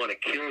 They want to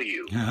kill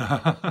you.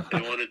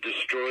 They want to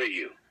destroy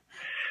you.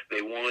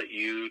 They want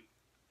you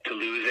to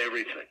lose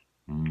everything.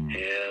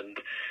 And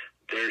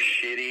they're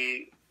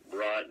shitty,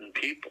 rotten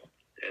people.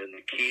 And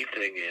the key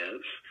thing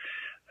is,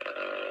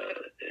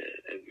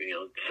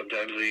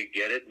 sometimes they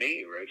get at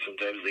me, right?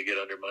 Sometimes they get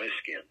under my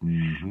skin.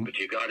 Mm-hmm. But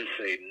you got to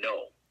say,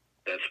 no,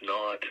 that's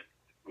not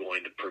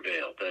going to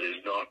prevail. That is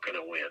not going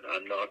to win.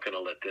 I'm not going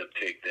to let them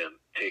take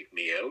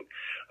me out.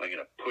 I'm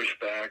going to push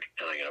back,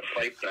 and I'm going to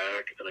fight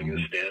back, and I'm going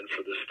to stand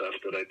for the stuff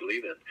that I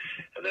believe in.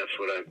 And that's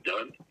what I've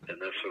done,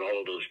 and that's what all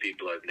of those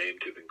people I've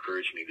named have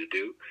encouraged me to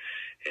do.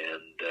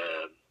 And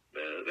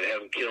they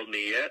haven't killed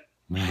me yet,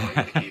 so I'm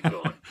going to keep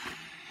going.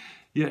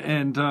 Yeah,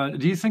 and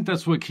do you think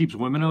that's what keeps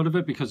women out of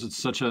it, because it's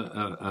such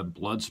a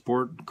blood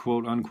sport,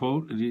 quote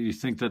unquote? Do you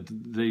think that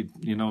they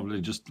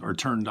just are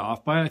turned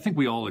off by it? I think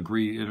we all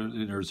agree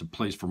there's a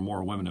place for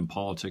more women in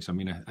politics. I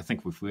mean, I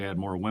think if we had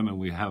more women,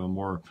 we have a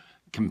more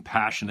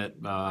compassionate,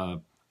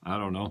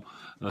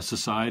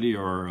 society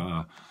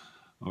or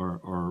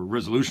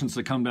resolutions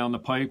that come down the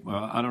pipe.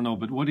 I don't know,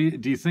 but what do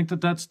you think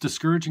that's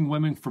discouraging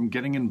women from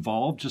getting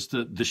involved? Just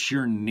the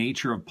sheer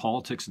nature of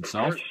politics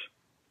itself. Of course.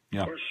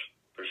 Yeah. Of course.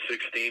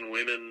 There's 16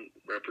 women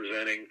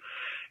representing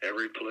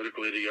every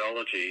political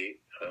ideology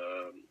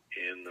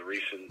in the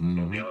recent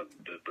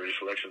the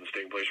British election that's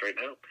taking place right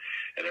now,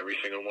 and every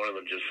single one of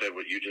them just said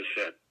what you just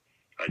said.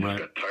 I just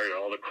got tired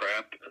of all the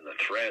crap and the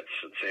threats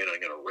and saying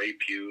I'm going to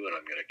rape you and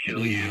I'm going to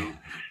kill you,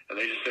 and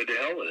they just said to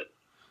hell with it.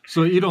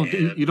 So you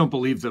don't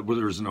believe that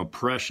there's an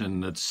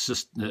oppression that's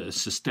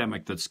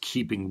systemic that's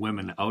keeping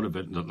women out of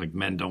it, like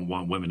men don't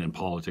want women in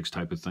politics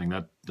type of thing.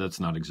 That's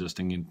not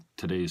existing in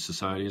today's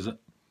society, is it?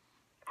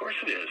 Of course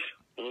it is.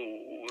 Well,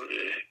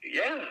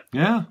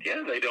 Yeah.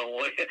 Yeah, they don't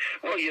want.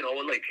 Well,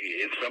 like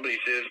if somebody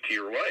says to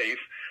your wife,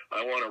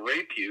 "I want to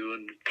rape you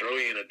and throw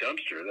you in a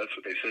dumpster," that's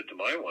what they said to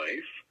my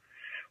wife.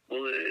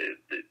 Well,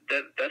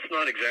 that's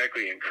not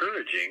exactly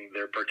encouraging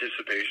their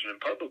participation in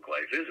public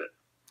life, is it?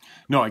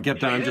 No, I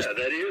get that. So,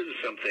 that is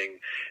something.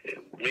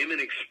 Women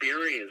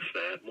experience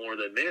that more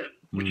than men,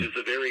 which is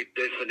the very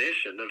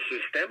definition of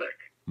systemic.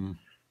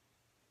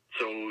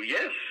 So,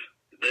 yes,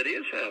 that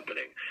is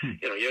happening.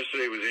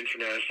 Yesterday was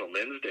International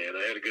Men's Day, and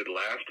I had a good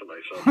laugh to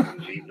myself. I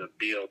was eating a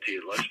BLT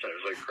at lunchtime. I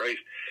was like,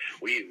 Christ,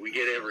 we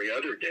get every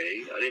other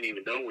day. I didn't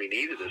even know we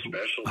needed a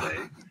special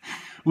day.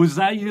 Was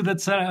that you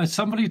that said,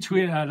 somebody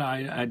tweeted,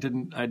 I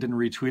didn't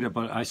retweet it,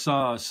 but I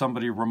saw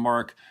somebody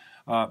remark,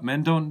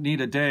 men don't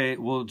need a day,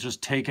 we'll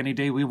just take any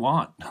day we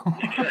want.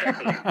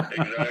 Exactly.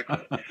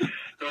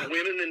 No,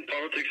 women in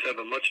politics have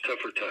a much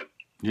tougher time.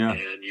 Yeah.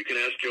 And you can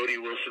ask Jody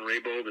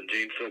Wilson-Raybould and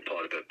Jane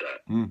Philpott about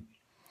that.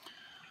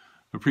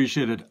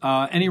 Appreciate it.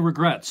 Any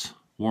regrets,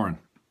 Warren?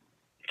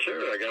 Sure,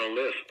 I got a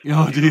list.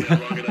 Oh, do you?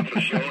 Long enough for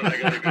a show, and I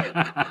got to go.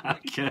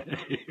 Okay.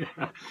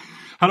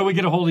 How do we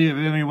get a hold of you if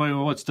anyone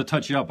wants to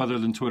touch you up other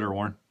than Twitter,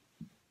 Warren?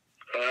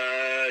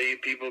 You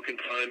people can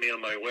find me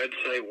on my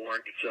website,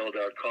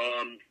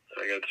 warrenkinsella.com.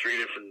 I got 3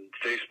 different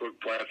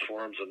Facebook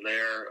platforms. I'm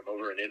there. I'm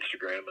over on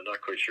Instagram. I'm not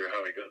quite sure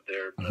how I got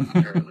there, but I'm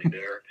apparently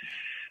there.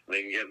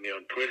 They can get me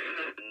on Twitter,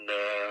 and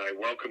I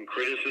welcome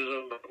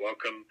criticism. I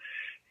welcome,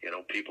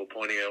 people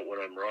pointing out when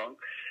I'm wrong.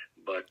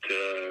 But,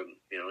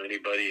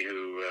 anybody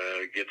who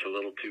gets a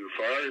little too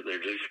far,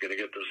 they're just going to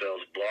get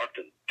themselves blocked,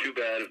 and too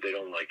bad if they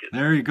don't like it.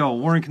 There you go.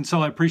 Warren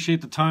Kinsella, I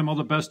appreciate the time. All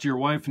the best to your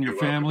wife and your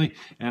You're family,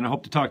 welcome. and I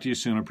hope to talk to you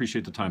soon. I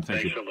appreciate the time.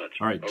 Thank you. Thanks so much.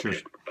 All right, okay.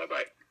 Cheers.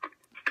 Bye-bye.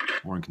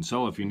 Warren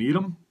Kinsella, if you need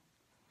him.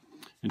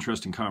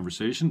 Interesting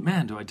conversation.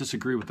 Man, do I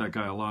disagree with that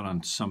guy a lot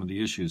on some of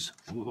the issues.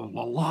 A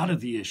lot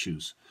of the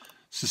issues.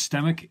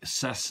 Systemic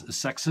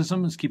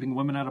sexism is keeping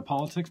women out of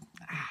politics?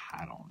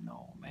 I don't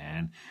know,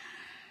 man.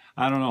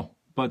 I don't know.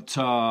 But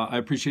I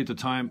appreciate the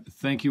time.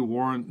 Thank you,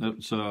 Warren.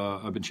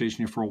 I've been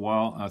chasing you for a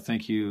while.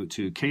 Thank you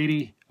to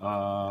Katie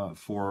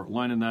for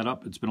lining that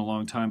up. It's been a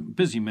long time.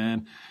 Busy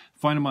man.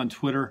 Find him on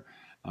Twitter,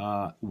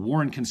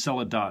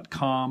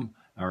 warrenkinsella.com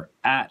or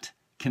at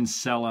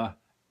Kinsella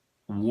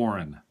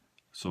Warren.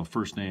 So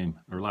first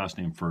name or last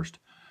name first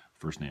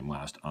name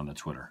last on the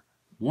Twitter.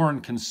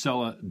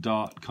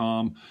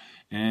 warrenkinsella.com.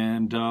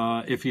 And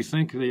if you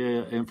think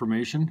the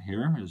information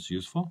here is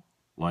useful,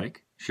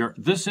 share.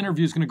 This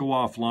interview is going to go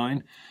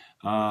offline,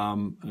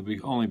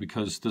 only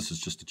because this is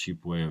just a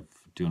cheap way of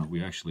doing it.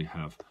 We actually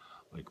have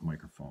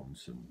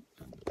microphones and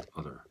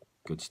other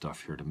good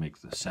stuff here to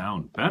make the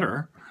sound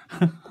better.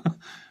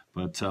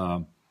 But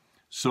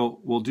so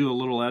we'll do a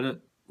little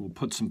edit. We'll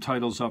put some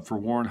titles up for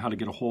Warren, how to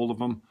get a hold of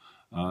him.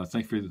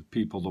 Thank you for the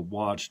people that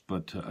watched.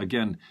 But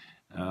again,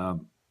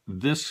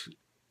 this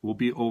will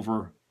be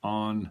over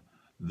on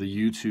the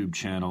YouTube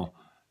channel.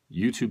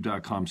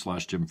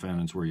 YouTube.com/Jim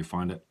Fannon is where you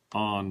find it.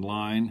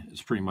 Online,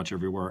 it's pretty much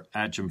everywhere,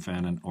 at Jim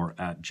Fannon or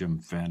at Jim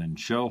Fannon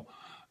Show.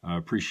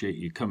 Appreciate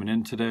you coming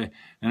in today,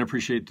 and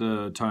appreciate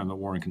the time that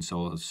Warren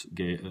Kinsella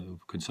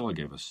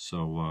gave us.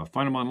 So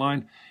find him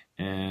online,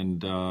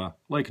 and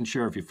like and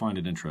share if you find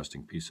it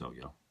interesting. Peace out,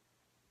 yo.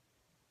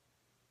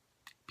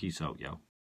 Peace out, yo.